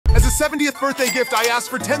a 70th birthday gift, I asked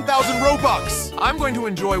for 10,000 Robux. I'm going to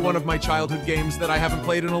enjoy one of my childhood games that I haven't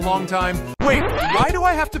played in a long time. Wait, why do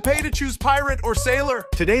I have to pay to choose pirate or sailor?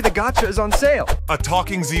 Today the gacha is on sale. A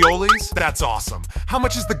talking Zeolies? That's awesome. How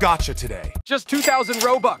much is the gacha today? Just 2,000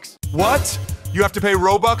 Robux. What? You have to pay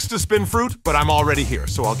Robux to spin fruit? But I'm already here,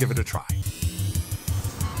 so I'll give it a try.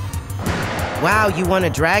 Wow, you won a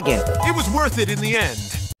dragon. It was worth it in the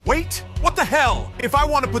end. Wait, what the hell? If I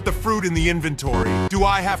want to put the fruit in the inventory, do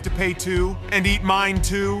I have to pay too? And eat mine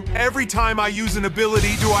too? Every time I use an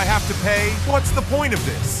ability, do I have to pay? What's the point of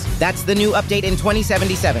this? That's the new update in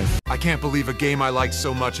 2077. I can't believe a game I liked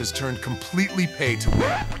so much has turned completely pay to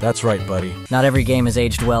win. That's right, buddy. Not every game has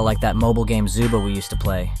aged well like that mobile game Zuba we used to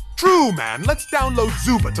play. True, man. Let's download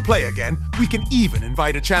Zuba to play again. We can even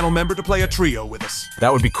invite a channel member to play a trio with us.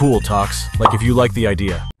 That would be cool, Tox. Like if you like the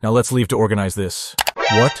idea. Now let's leave to organize this.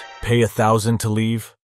 What? Pay 1,000 to leave?